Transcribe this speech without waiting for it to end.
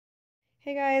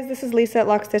Hey guys, this is Lisa at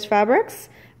Lock Stitch Fabrics.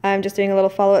 I'm just doing a little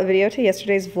follow-up video to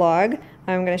yesterday's vlog.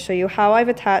 I'm going to show you how I've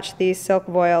attached the silk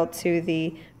voile to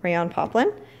the rayon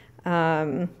poplin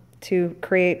to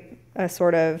create a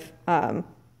sort of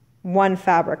one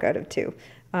fabric out of two.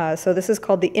 So this is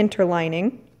called the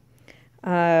interlining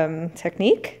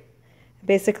technique.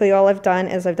 Basically all I've done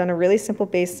is I've done a really simple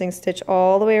basting stitch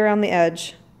all the way around the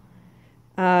edge.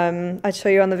 I'd show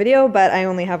you on the video, but I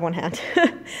only have one hand.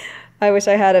 I wish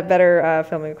I had a better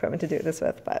filming equipment to do this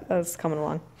with, but that's coming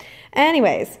along.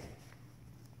 Anyways,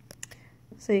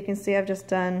 so you can see I've just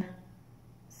done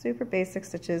super basic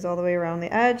stitches all the way around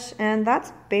the edge, and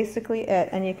that's basically it.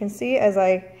 And you can see as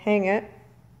I hang it,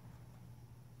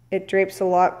 it drapes a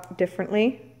lot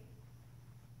differently.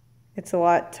 It's a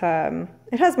lot,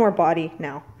 it has more body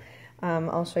now.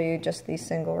 I'll show you just the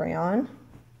single rayon.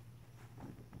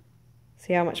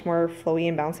 See how much more flowy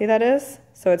and bouncy that is?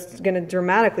 So it's going to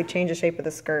dramatically change the shape of the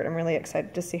skirt. I'm really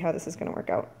excited to see how this is going to work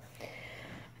out.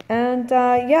 And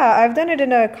yeah, I've done it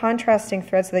in a contrasting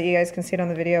thread so that you guys can see it on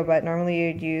the video, but normally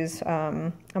you'd use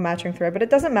a matching thread. But it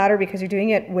doesn't matter because you're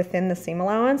doing it within the seam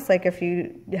allowance. Like if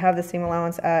you have the seam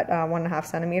allowance at 1.5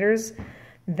 centimeters,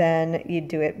 then you'd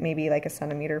do it maybe like 1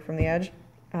 centimeter from the edge.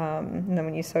 And then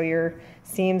when you sew your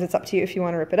seams, it's up to you if you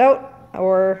want to rip it out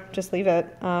or just leave it.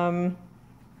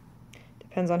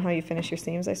 Depends on how you finish your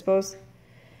seams, I suppose.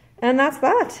 And that's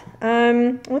that.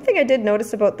 One thing I did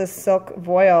notice about this silk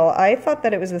voile, I thought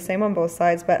that it was the same on both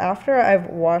sides, but after I've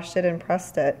washed it and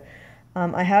pressed it,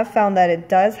 I have found that it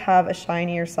does have a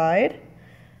shinier side.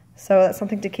 So that's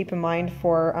something to keep in mind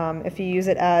for if you use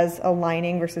it as a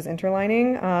lining versus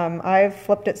interlining. I've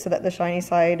flipped it so that the shiny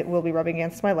side will be rubbing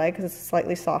against my leg because it's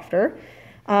slightly softer.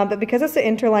 But because it's the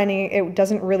interlining, it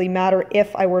doesn't really matter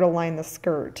if I were to line the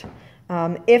skirt.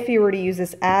 If you were to use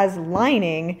this as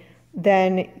lining,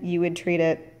 then you would treat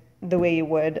it the way you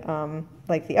would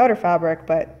like the outer fabric,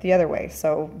 but the other way.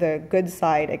 So the good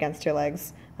side against your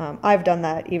legs. I've done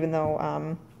that even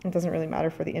though it doesn't really matter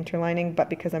for the interlining, but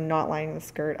because I'm not lining the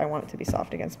skirt, I want it to be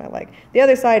soft against my leg. The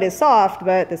other side is soft,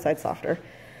 but this side's softer.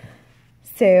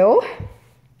 So,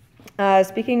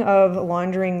 speaking of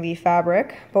laundering the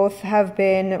fabric, both have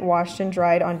been washed and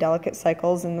dried on delicate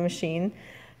cycles in the machine.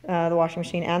 The washing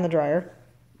machine and the dryer.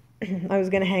 I was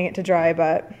going to hang it to dry,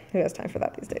 but who has time for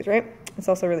that these days, right? It's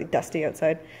also really dusty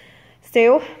outside.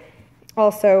 So,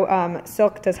 also,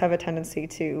 silk does have a tendency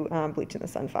to bleach in the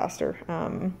sun faster.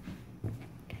 And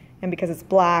because it's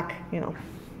black, you know.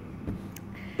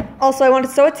 Also, I wanted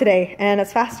to sew it today, and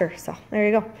it's faster, so there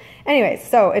you go. Anyways,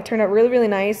 so it turned out really, really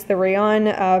nice. The rayon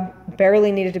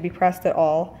barely needed to be pressed at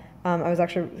all. I was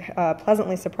actually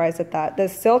pleasantly surprised at that. The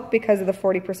silk, because of the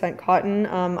 40% cotton,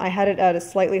 I had it at a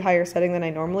slightly higher setting than I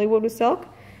normally would with silk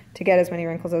to get as many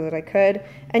wrinkles as I could.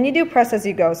 And you do press as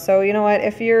you go. So you know what,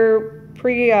 if you're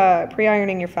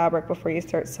pre-ironing your fabric before you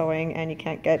start sewing and you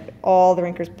can't get all the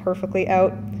wrinkles perfectly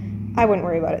out, I wouldn't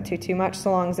worry about it too much,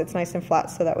 so long as it's nice and flat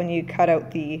so that when you cut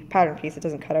out the pattern piece, it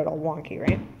doesn't cut out all wonky,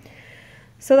 right?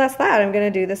 So that's that. I'm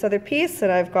going to do this other piece,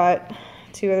 and I've got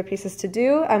 2 other pieces to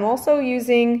do. I'm also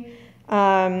using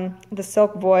the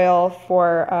silk voile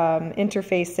for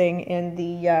interfacing in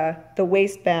the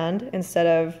waistband instead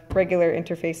of regular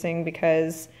interfacing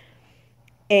because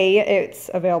A, it's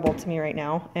available to me right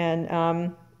now,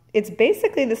 and it's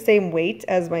basically the same weight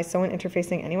as my sew-in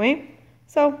interfacing anyway,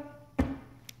 so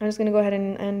I'm just going to go ahead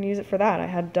and use it for that. I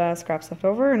had scraps left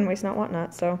over and waste not, want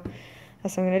not, so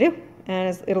that's what I'm going to do.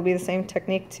 And it'll be the same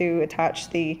technique to attach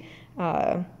the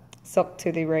silk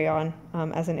to the rayon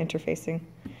as an interfacing.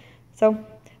 So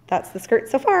that's the skirt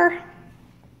so far.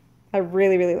 I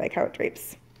really, really like how it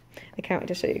drapes. I can't wait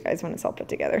to show you guys when it's all put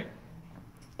together.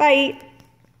 Bye!